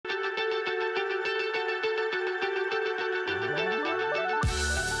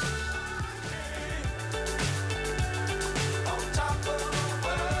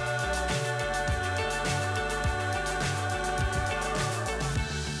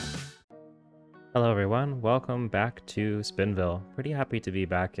Hello everyone, welcome back to Spinnville. Pretty happy to be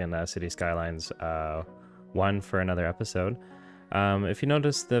back in City Skylines 1 for another episode. If you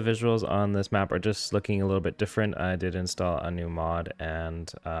notice, the visuals on this map are just looking a little bit different. I did install a new mod and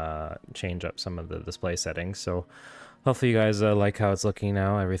change up some of the display settings, so hopefully you guys like how it's looking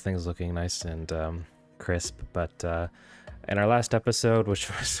now. Everything's looking nice and crisp, but in our last episode, which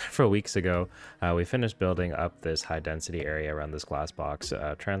was several weeks ago, we finished building up this high density area around this glass box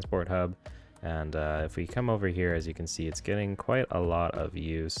transport hub. And if we come over here, as you can see, it's getting quite a lot of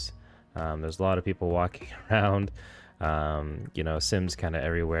use. There's a lot of people walking around, you know, Sims kind of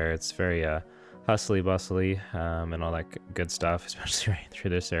everywhere. It's very hustly bustly and all that good stuff, especially right through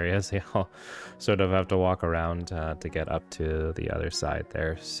this area. So they all sort of have to walk around to get up to the other side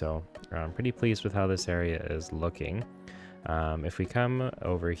there. So I'm pretty pleased with how this area is looking. If we come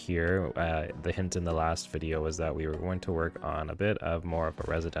over here, the hint in the last video was that we were going to work on a bit of more of a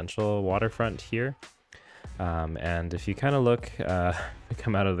residential waterfront here. And if you kind of look,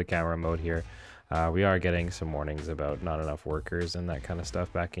 come out of the camera mode here, we are getting some warnings about not enough workers and that kind of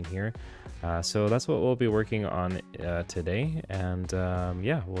stuff back in here. So that's what we'll be working on today. And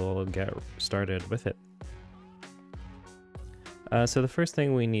yeah, we'll get started with it. So the first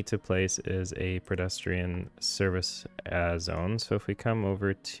thing we need to place is a pedestrian service zone. So if we come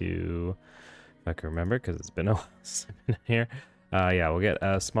over to, if I can remember, because it's been a while since I've been here, yeah, we'll get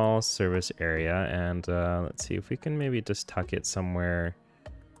a small service area, and let's see if we can maybe just tuck it somewhere,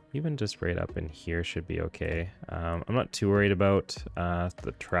 even just right up in here should be okay. I'm not too worried about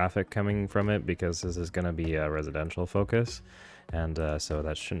the traffic coming from it because this is going to be a residential focus, and so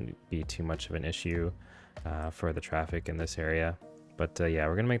that shouldn't be too much of an issue for the traffic in this area. But yeah,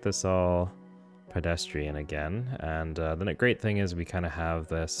 we're gonna make this all pedestrian again, and the great thing is we kind of have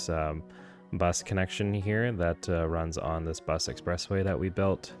this bus connection here that runs on this bus expressway that we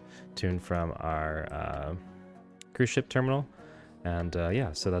built, tuned from our cruise ship terminal, and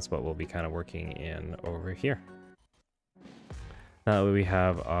yeah, so that's what we'll be kind of working in over here. Now that we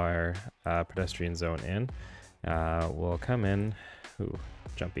have our pedestrian zone in, we'll come in, ooh,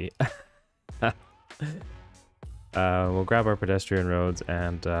 jumpy. We'll grab our pedestrian roads,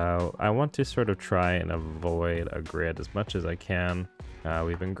 and I want to sort of try and avoid a grid as much as I can.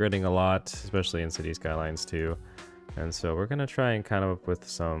 We've been gridding a lot, especially in City Skylines 2, and so we're going to try and kind of up with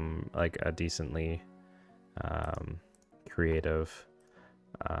some, like, a decently creative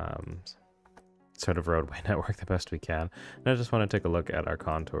sort of roadway network the best we can. And I just want to take a look at our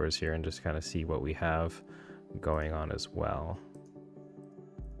contours here and just kind of see what we have going on as well.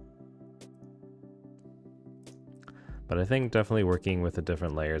 But I think definitely working with the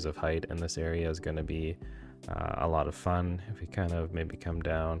different layers of height in this area is going to be a lot of fun. If we kind of maybe come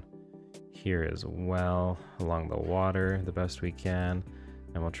down here as well along the water the best we can,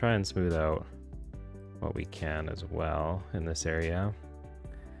 and we'll try and smooth out what we can as well in this area.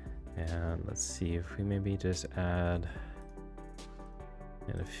 And let's see if we maybe just add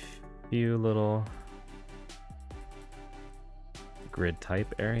in a few little grid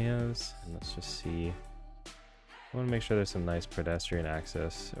type areas, and let's just see. I want to make sure there's some nice pedestrian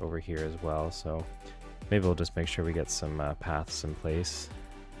access over here as well, so maybe we'll just make sure we get some paths in place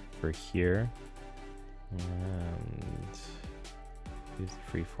for here. And use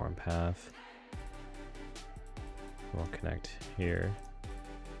the freeform path. We'll connect here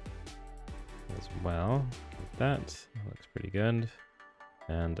as well. Like that. That looks pretty good.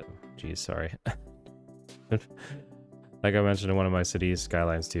 And, geez, sorry. Like I mentioned in one of my City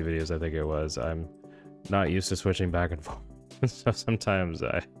Skylines 2 videos, I think it was, I'm not used to switching back and forth, so sometimes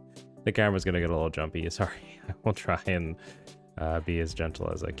the camera's gonna get a little jumpy. Sorry, I will try and be as gentle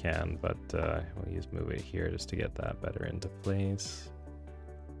as I can, but we'll use move it here just to get that better into place.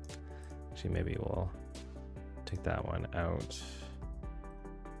 Actually, maybe we'll take that one out,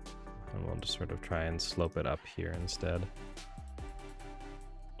 and we'll just sort of try and slope it up here instead,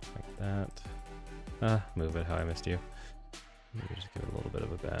 like that. Move it how I missed you. Maybe just give it a little bit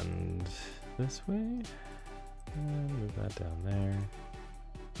of a bend this way, and move that down there.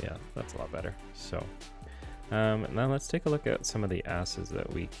 Yeah, that's a lot better. So now let's take a look at some of the assets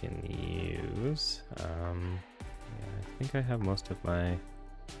that we can use. Yeah, I think I have most of my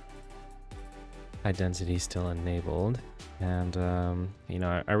high density still enabled, and you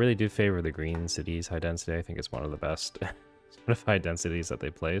know, I really do favor the green cities high density. I think it's one of the best sort of high densities that they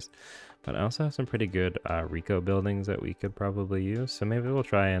placed. But I also have some pretty good Rico buildings that we could probably use, so maybe we'll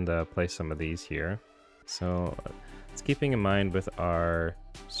try and place some of these here. So it's keeping in mind with our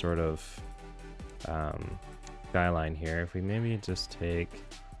sort of skyline here, if we maybe just take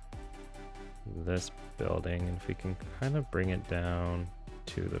this building and if we can kind of bring it down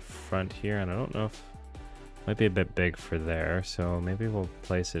to the front here, and I don't know if might be a bit big for there, so maybe we'll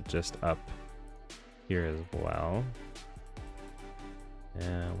place it just up here as well.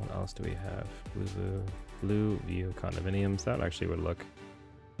 And what else do we have? Blue view condominiums. That actually would look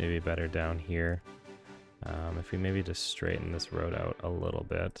maybe better down here. If we maybe just straighten this road out a little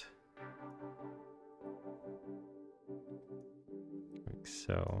bit. Like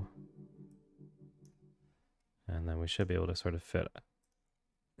so. And then we should be able to sort of fit a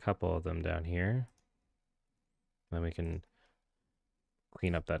couple of them down here. Then we can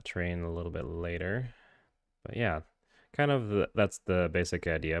clean up that terrain a little bit later. But yeah, kind of that's the basic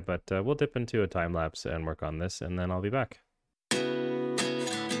idea. But we'll dip into a time lapse and work on this, and then I'll be back.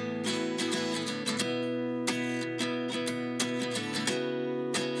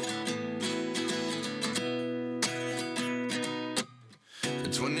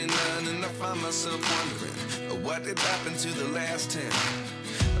 Myself wondering what did happen to the last 10.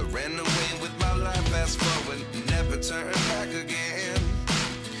 I ran away with my life, fast forward, never turn back again.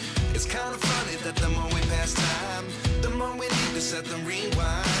 It's kind of funny that the more we pass time, the more we need to set them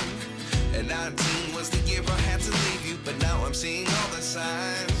rewind. And 19 was the year I had to leave you, but now I'm seeing all the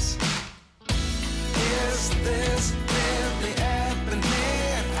signs. Is this really happening?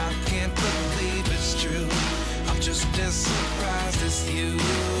 I can't believe it's true. I'm just as surprised as you.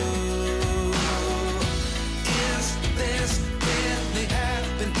 This really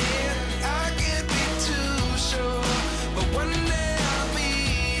happening? I can't be too sure, but one day I'll be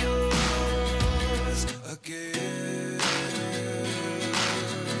yours again.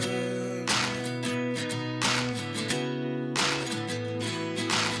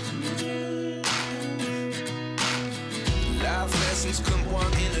 Life lessons come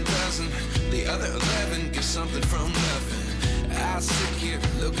one in a dozen. The other 11 give something from nothing. I sit here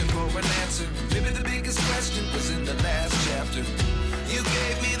looking for an answer. Maybe the biggest question was in the last chapter. You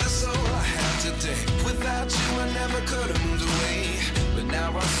gave me the soul I have today. Without you I never could have moved away. But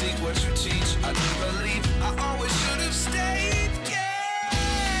now I see what you teach. I do believe I always should have stayed.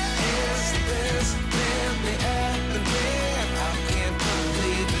 Yeah. Is this really happening? I can't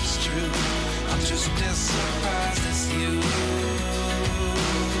believe it's true. I'm just as surprised as you.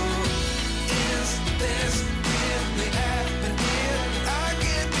 Is this really happening? I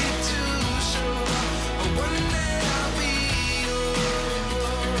can't be too sure, but one day I'll be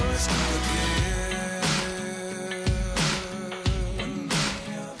yours again. One day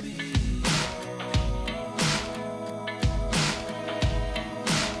I'll be yours.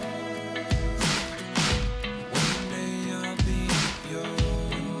 One day I'll be yours.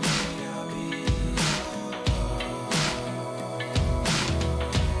 I'll be yours.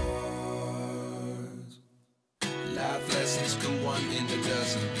 Life lessons come one in a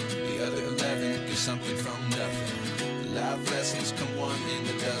dozen. The other 11 get something from nothing. Life lessons come one in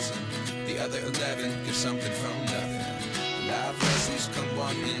a dozen. The other 11 get something from nothing. Life lessons come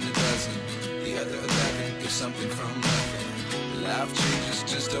one in a dozen. The other 11 get something from nothing. Life changes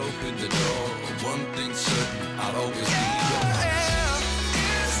just open the door. One thing's certain, I'll always be yours.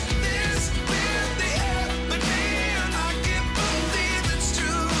 Is this really happening? I can't believe it's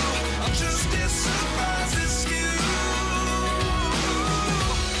true. I'm just as surprised as you.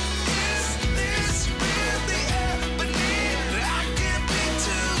 Is this really happening? I can't be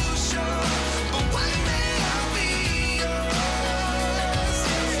too sure, but one day I'll be yours.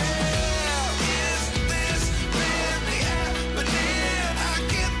 Is this really happening? I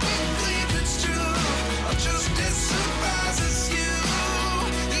can't believe it's true. I'm just as surprised as you.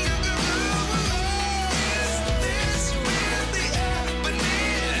 Is this really happening?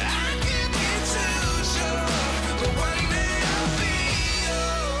 I can't be too sure, but one day I'll be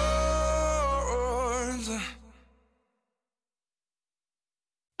yours.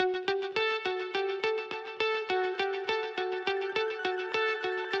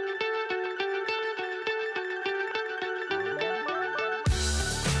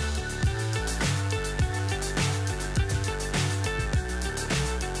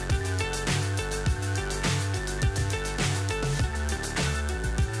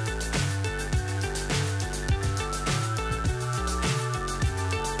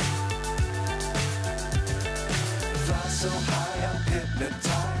 Fly so high, I'm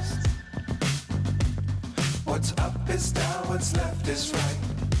hypnotized. What's up is down, what's left is right.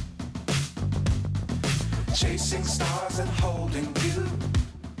 Chasing stars and holding you.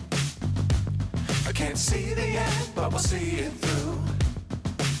 I can't see the end, but we'll see it through.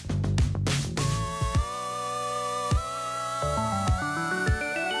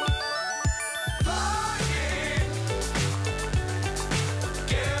 Flying,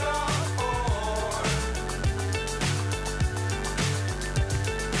 get on board.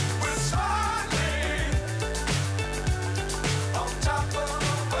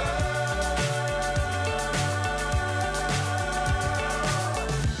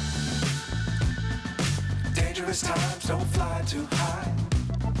 Don't fly too high.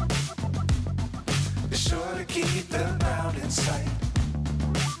 Be sure to keep the ground in sight.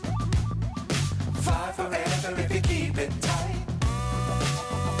 Fly forever if you keep it tight.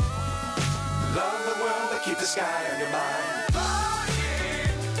 Love the world, but keep the sky on your mind.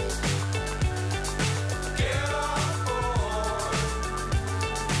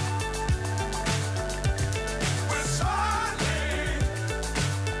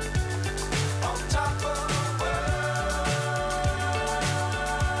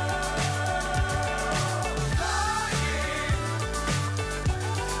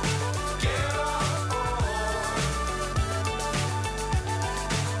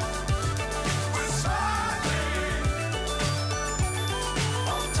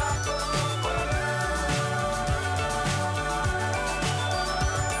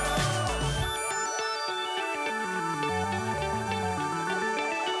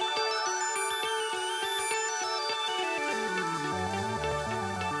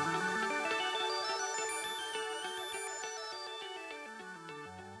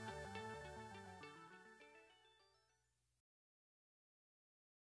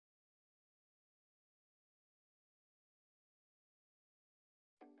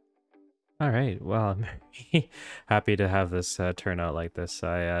 All right, well, I'm very happy to have this turn out like this.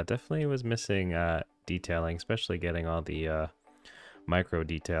 I definitely was missing detailing, especially getting all the micro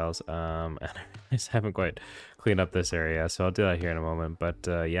details. And I just haven't quite cleaned up this area, so I'll do that here in a moment.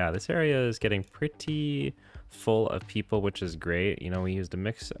 But yeah, this area is getting pretty full of people, which is great. You know, we used a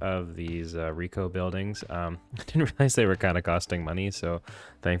mix of these Rico buildings. I didn't realize they were kind of costing money, so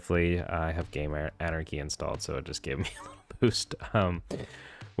thankfully I have Game Anarchy installed, so it just gave me a little boost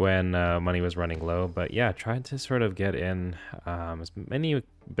when money was running low. But yeah, tried to sort of get in as many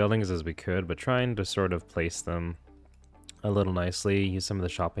buildings as we could, but trying to sort of place them a little nicely, use some of the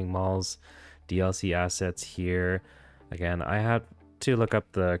shopping malls, DLC assets here. Again, I had to look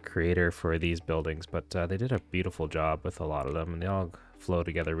up the creator for these buildings, but they did a beautiful job with a lot of them, and they all flow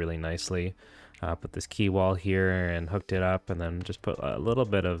together really nicely. Put this key wall here and hooked it up, and then just put a little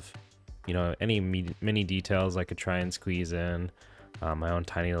bit of, you know, any mini details I could try and squeeze in. My own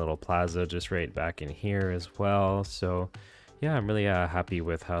tiny little plaza just right back in here as well. So yeah, I'm really happy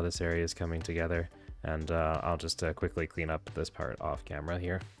with how this area is coming together, and I'll just quickly clean up this part off camera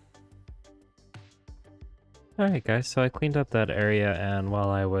here. Alright guys, so I cleaned up that area, and while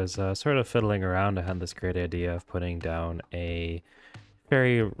I was sort of fiddling around, I had this great idea of putting down a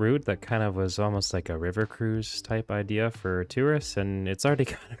ferry route that kind of was almost like a river cruise type idea for tourists, and it's already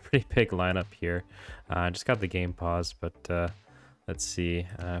got a pretty big lineup here. I just got the game paused, but let's see,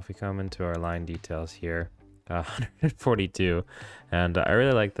 if we come into our line details here, 142, and I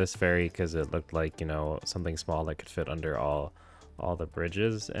really like this ferry because it looked like, you know, something small that could fit under all the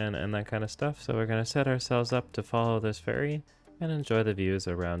bridges and that kind of stuff. So we're going to set ourselves up to follow this ferry and enjoy the views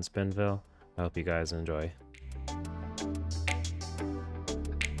around Spinnville. I hope you guys enjoy.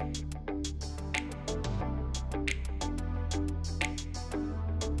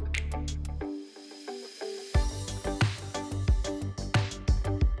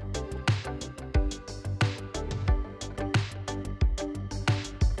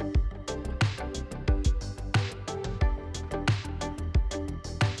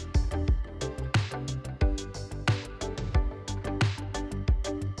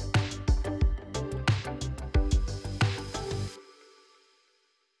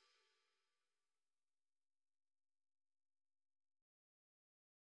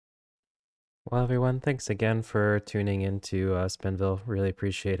 Well, everyone, thanks again for tuning into Spinnville. Really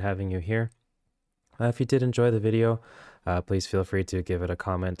appreciate having you here. If you did enjoy the video, please feel free to give it a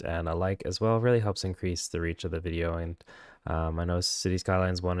comment and a like as well. It really helps increase the reach of the video. And I know City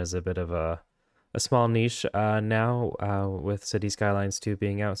Skylines 1 is a bit of a small niche now with City Skylines 2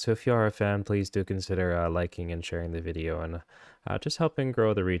 being out. So if you are a fan, please do consider liking and sharing the video, and just helping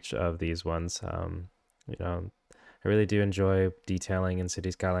grow the reach of these ones. You know, I really do enjoy detailing in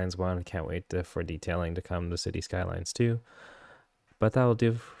City Skylines 1. Can't wait for detailing to come to City Skylines 2. But that will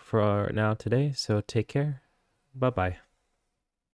do for now today, so take care. Bye-bye.